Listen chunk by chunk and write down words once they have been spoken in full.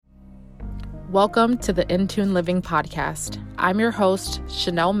Welcome to the In Tune Living podcast. I'm your host,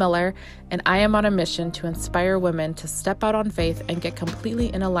 Chanel Miller, and I am on a mission to inspire women to step out on faith and get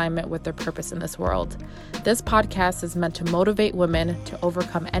completely in alignment with their purpose in this world. This podcast is meant to motivate women to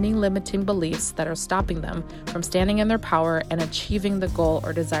overcome any limiting beliefs that are stopping them from standing in their power and achieving the goal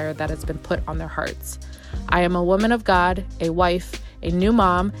or desire that has been put on their hearts. I am a woman of God, a wife, a new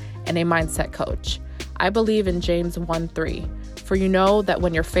mom, and a mindset coach. I believe in James 1:3. For you know that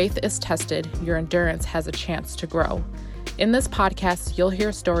when your faith is tested, your endurance has a chance to grow. In this podcast, you'll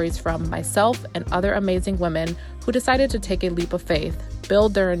hear stories from myself and other amazing women who decided to take a leap of faith,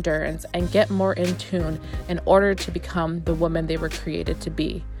 build their endurance, and get more in tune in order to become the woman they were created to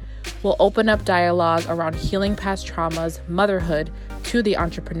be. We'll open up dialogue around healing past traumas, motherhood, to the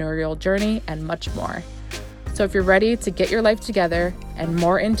entrepreneurial journey, and much more. So if you're ready to get your life together and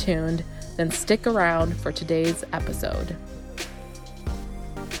more in tuned, then stick around for today's episode.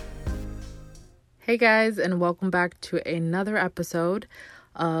 Hey guys, and welcome back to another episode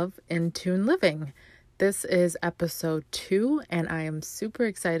of In Tune Living. This is episode 2, and I am super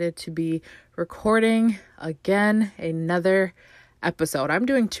excited to be recording again another episode. I'm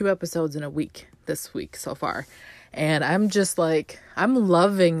doing 2 episodes in a week this week so far, and I'm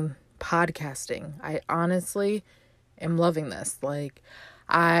loving podcasting. I honestly am loving this.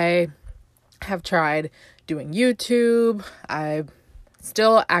 I have tried doing YouTube. I'm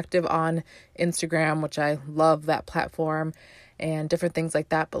still active on Instagram, which I love that platform, and different things like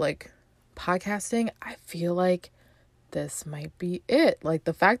that. But podcasting, I feel like this might be it.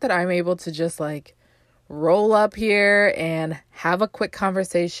 The fact that I'm able to just roll up here and have a quick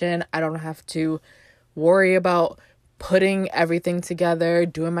conversation. I don't have to worry about putting everything together,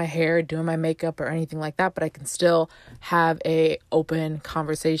 doing my hair, doing my makeup, or anything like that, but I can still have a open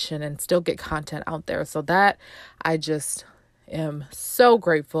conversation and still get content out there. So that I just am so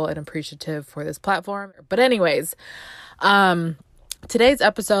grateful and appreciative for this platform. But anyways, today's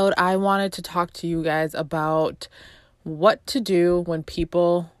episode, I wanted to talk to you guys about what to do when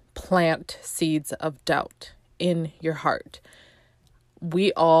people plant seeds of doubt in your heart.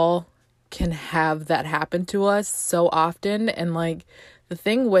 We all can have that happen to us so often. And the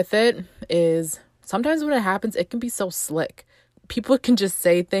thing with it is sometimes when it happens, it can be so slick. People can just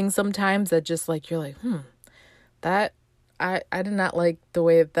say things sometimes that just you're that I did not like the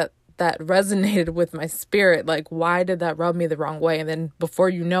way that resonated with my spirit. Why did that rub me the wrong way? And then before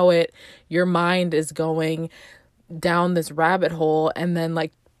you know it, your mind is going down this rabbit hole. And then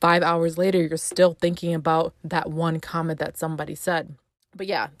 5 hours later, you're still thinking about that one comment that somebody said. But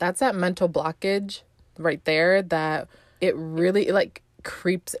yeah, that's that mental blockage right there that it really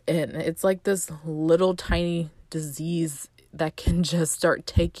creeps in. It's this little tiny disease that can just start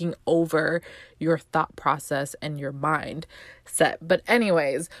taking over your thought process and your mind set. But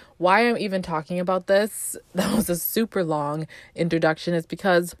anyways, why I'm even talking about this, that was a super long introduction, is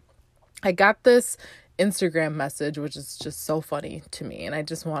because I got this Instagram message, which is just so funny to me. And I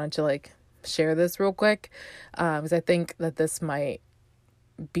just wanted to share this real quick, because I think that this might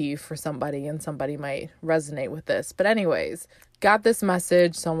be for somebody and somebody might resonate with this. But anyways, got this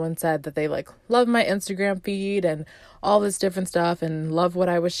message. Someone said that they love my Instagram feed and all this different stuff and love what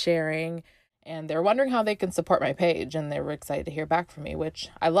I was sharing. And they're wondering how they can support my page. And they were excited to hear back from me, which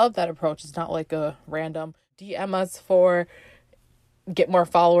I love that approach. It's not a random DM us for get more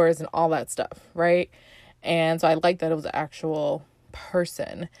followers and all that stuff, right? And so I like that it was an actual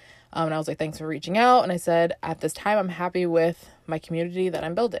person. And I was thanks for reaching out. And I said, at this time, I'm happy with my community that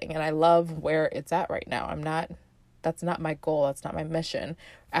I'm building. And I love where it's at right now. That's not my goal. That's not my mission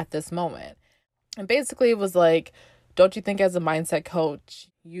at this moment. And basically it was don't you think as a mindset coach,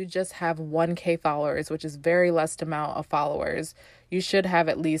 you just have 1K followers, which is very less amount of followers. You should have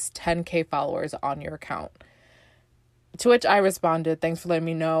at least 10K followers on your account. To which I responded, thanks for letting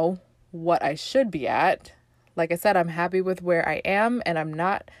me know what I should be at. Like I said, I'm happy with where I am, and I'm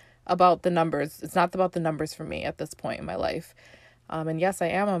not about the numbers. It's not about the numbers for me at this point in my life. And yes, I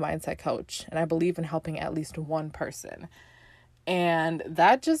am a mindset coach, and I believe in helping at least one person. And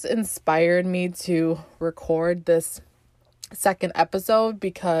that just inspired me to record this second episode,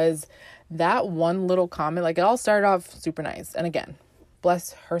 because that one little comment, it all started off super nice. And again,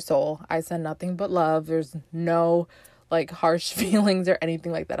 bless her soul, I send nothing but love. There's no harsh feelings or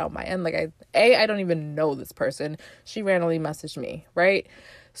anything like that on my end. I don't even know this person. She randomly messaged me, right?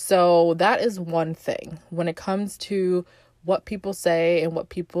 So that is one thing. When it comes to what people say and what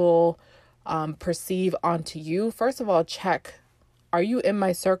people perceive onto you, first of all, check, are you in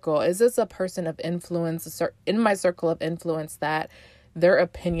my circle? Is this a person of influence, in my circle of influence, that their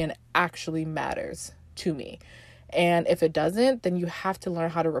opinion actually matters to me? And if it doesn't, then you have to learn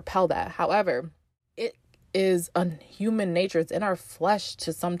how to repel that. However, it is a human nature. It's in our flesh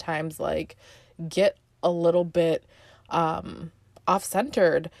to sometimes like get a little bit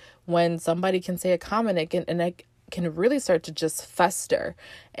off-centered when somebody can say a comment, and it can really start to just fester.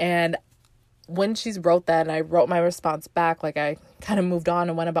 And when she wrote that and I wrote my response back, like I kind of moved on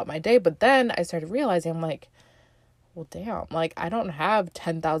and went about my day. But then I started realizing, I'm like, well, damn, like I don't have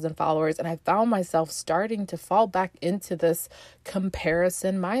 10,000 followers. And I found myself starting to fall back into this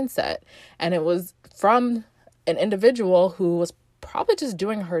comparison mindset. And it was from an individual who was probably just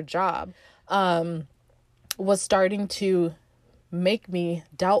doing her job, was starting to make me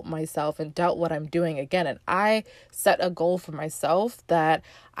doubt myself and doubt what I'm doing again. And I set a goal for myself that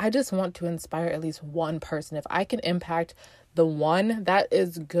I just want to inspire at least one person. If I can impact the one, that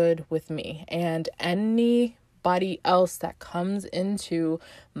is good with me. And anybody else that comes into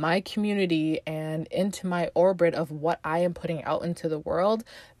my community and into my orbit of what I am putting out into the world,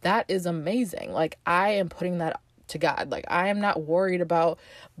 that is amazing. Like I am putting that to God. Like I am not worried about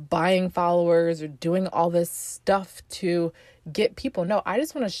buying followers or doing all this stuff to get people. No, I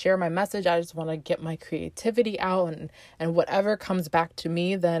just want to share my message. I just want to get my creativity out, and whatever comes back to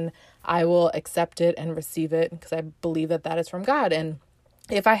me, then I will accept it and receive it, because I believe that that is from God. And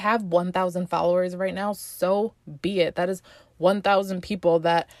if I have 1,000 followers right now, so be it. That is 1,000 people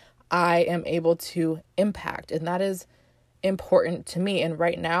that I am able to impact, and that is important to me. And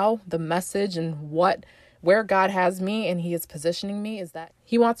right now, the message and where God has me and He is positioning me is that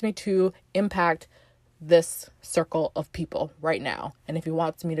He wants me to impact this circle of people right now. And if He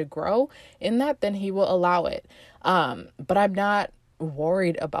wants me to grow in that, then He will allow it. But I'm not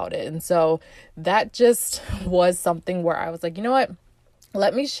worried about it. And so that just was something where I was like, you know what?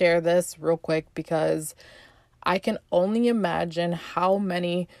 Let me share this real quick, because I can only imagine how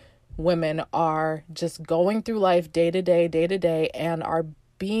many women are just going through life day to day, and are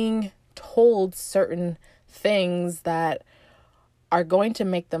being told certain things that are going to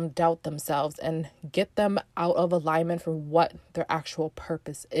make them doubt themselves and get them out of alignment for what their actual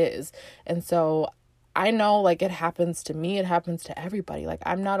purpose is. And so I know, like, it happens to me, it happens to everybody. Like,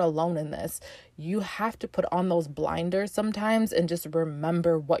 I'm not alone in this. You have to put on those blinders sometimes and just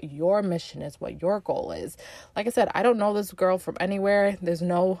remember what your mission is, what your goal is. Like I said, I don't know this girl from anywhere. There's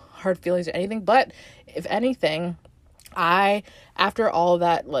no hard feelings or anything. But if anything, after all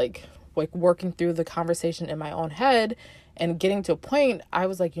that, like working through the conversation in my own head and getting to a point, I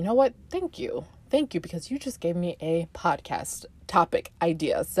was like, you know what? Thank you, because you just gave me a podcast topic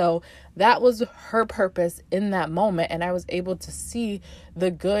idea. So that was her purpose in that moment. And I was able to see the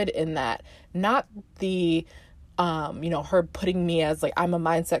good in that, not the, her putting me as like, I'm a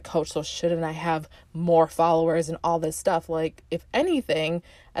mindset coach, so shouldn't I have more followers and all this stuff? Like, if anything,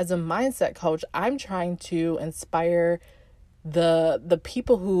 as a mindset coach, I'm trying to inspire the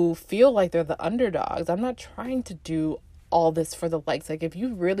people who feel like they're the underdogs. I'm not trying to do all this for the likes. Like, if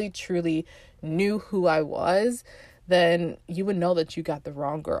you really truly knew who I was, then you would know that you got the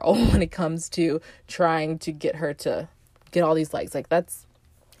wrong girl when it comes to trying to get her to get all these likes. Like, that's,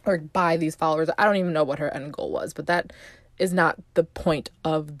 or buy these followers. I don't even know what her end goal was, but that is not the point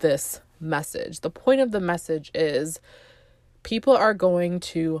of this message. The point of the message is people are going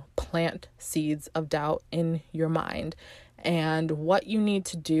to plant seeds of doubt in your mind. And what you need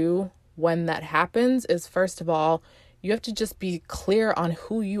to do when that happens is, first of all, you have to just be clear on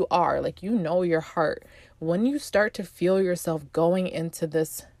who you are. Like, you know your heart. When you start to feel yourself going into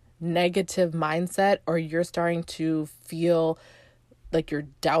this negative mindset, or you're starting to feel like you're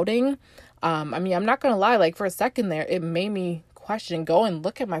doubting, I'm not going to lie, like for a second there, it made me question, go and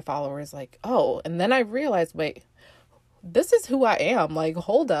look at my followers like, oh, and then I realized, wait, this is who I am. Like,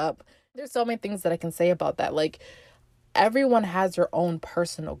 hold up. There's so many things that I can say about that. Like, everyone has their own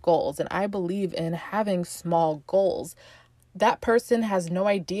personal goals, and I believe in having small goals. That person has no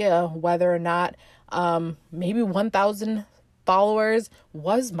idea whether or not maybe 1,000 followers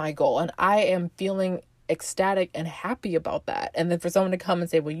was my goal, and I am feeling ecstatic and happy about that. And then for someone to come and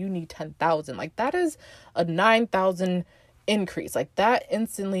say, well, you need 10,000, like that is a 9,000 increase. Like, that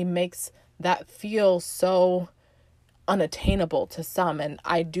instantly makes that feel so unattainable to some. And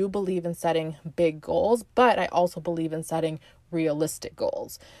I do believe in setting big goals, but I also believe in setting realistic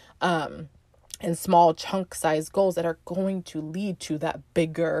goals, and small chunk size goals that are going to lead to that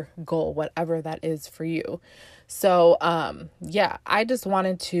bigger goal, whatever that is for you. So, I just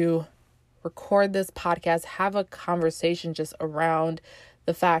wanted to record this podcast, have a conversation just around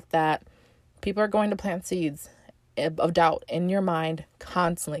the fact that people are going to plant seeds of doubt in your mind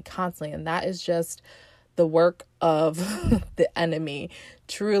constantly. And that is just the work of the enemy,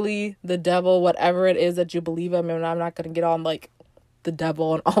 truly the devil, whatever it is that you believe in. And I'm not going to get on like the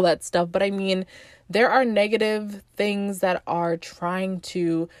devil and all that stuff, but I mean, there are negative things that are trying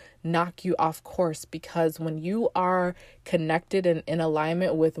to knock you off course, because when you are connected and in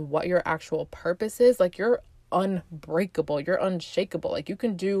alignment with what your actual purpose is, like, you're unbreakable, you're unshakable, like you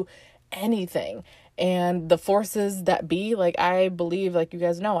can do anything. And the forces that be, like, I believe, like you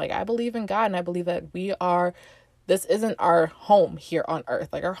guys know, like I believe in God, and I believe that this isn't our home here on earth.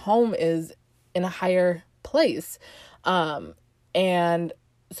 Like, our home is in a higher place. And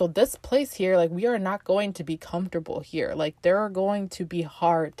so this place here, like, we are not going to be comfortable here. Like, there are going to be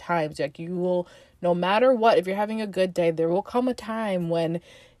hard times. Like, you will, no matter what, if you're having a good day, there will come a time when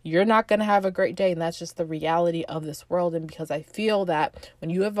you're not going to have a great day. And that's just the reality of this world. And because I feel that when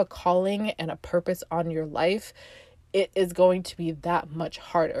you have a calling and a purpose on your life, it is going to be that much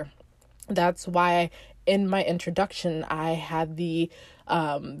harder. That's why in my introduction, I had the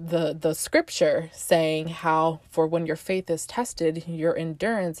scripture saying how, for when your faith is tested, your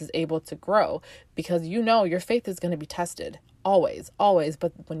endurance is able to grow, because your faith is going to be tested always.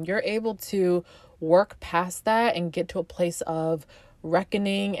 But when you're able to work past that and get to a place of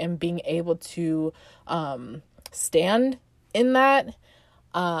reckoning and being able to stand in that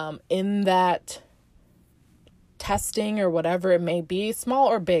testing or whatever it may be, small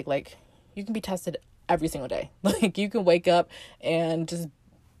or big, like, you can be tested every single day. Like, you can wake up and just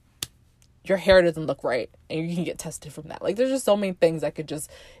your hair doesn't look right and you can get tested from that. Like, there's just so many things that could just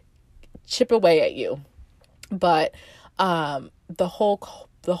chip away at you. But the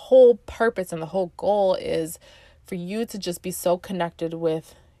whole purpose and the whole goal is for you to just be so connected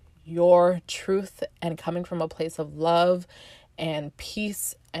with your truth and coming from a place of love and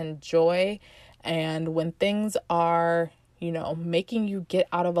peace and joy. And when things are, making you get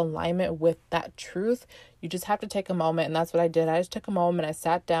out of alignment with that truth, you just have to take a moment. And that's what I did. I just took a moment, I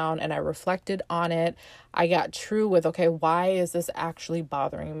sat down and I reflected on it. I got true with, okay, why is this actually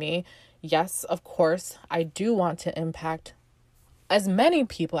bothering me? Yes, of course, I do want to impact as many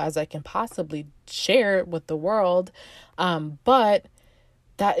people as I can possibly share with the world. But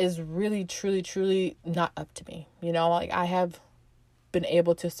that is really, truly, truly not up to me. Like, I have been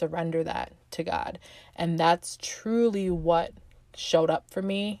able to surrender that to God. And that's truly what showed up for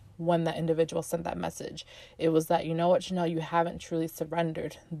me when that individual sent that message. It was that, Chanel, you haven't truly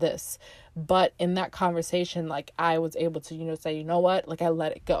surrendered this. But in that conversation, like, I was able to, say, like, I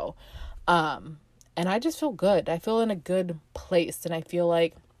let it go. And I just feel good. I feel in a good place. And I feel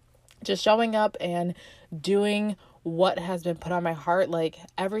like just showing up and doing what has been put on my heart, like,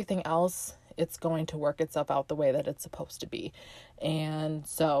 everything else, it's going to work itself out the way that it's supposed to be. And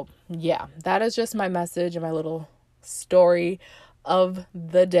so, yeah, that is just my message and my little story of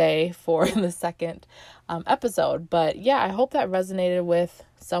the day for the second episode. But yeah, I hope that resonated with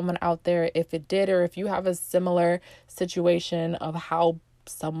someone out there. If it did, or if you have a similar situation of how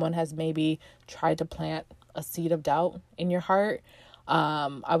someone has maybe tried to plant a seed of doubt in your heart,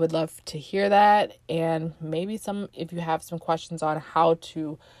 I would love to hear that. And maybe if you have some questions on how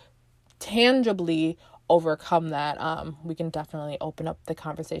to tangibly overcome that, we can definitely open up the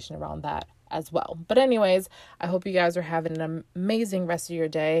conversation around that as well. But anyways, I hope you guys are having an amazing rest of your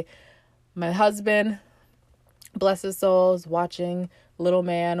day. My husband, bless his soul, is watching little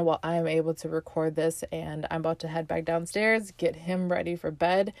man while I'm able to record this, and I'm about to head back downstairs, get him ready for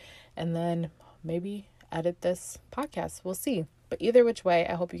bed, and then maybe edit this podcast. We'll see. But either which way,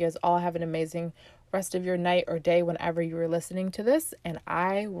 I hope you guys all have an amazing rest of your night or day whenever you are listening to this, and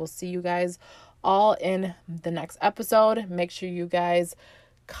I will see you guys all in the next episode. Make sure you guys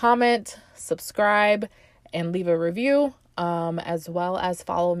comment, subscribe, and leave a review, as well as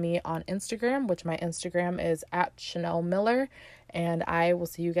follow me on Instagram, which my Instagram is @Chanel Miller, and I will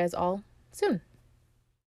see you guys all soon.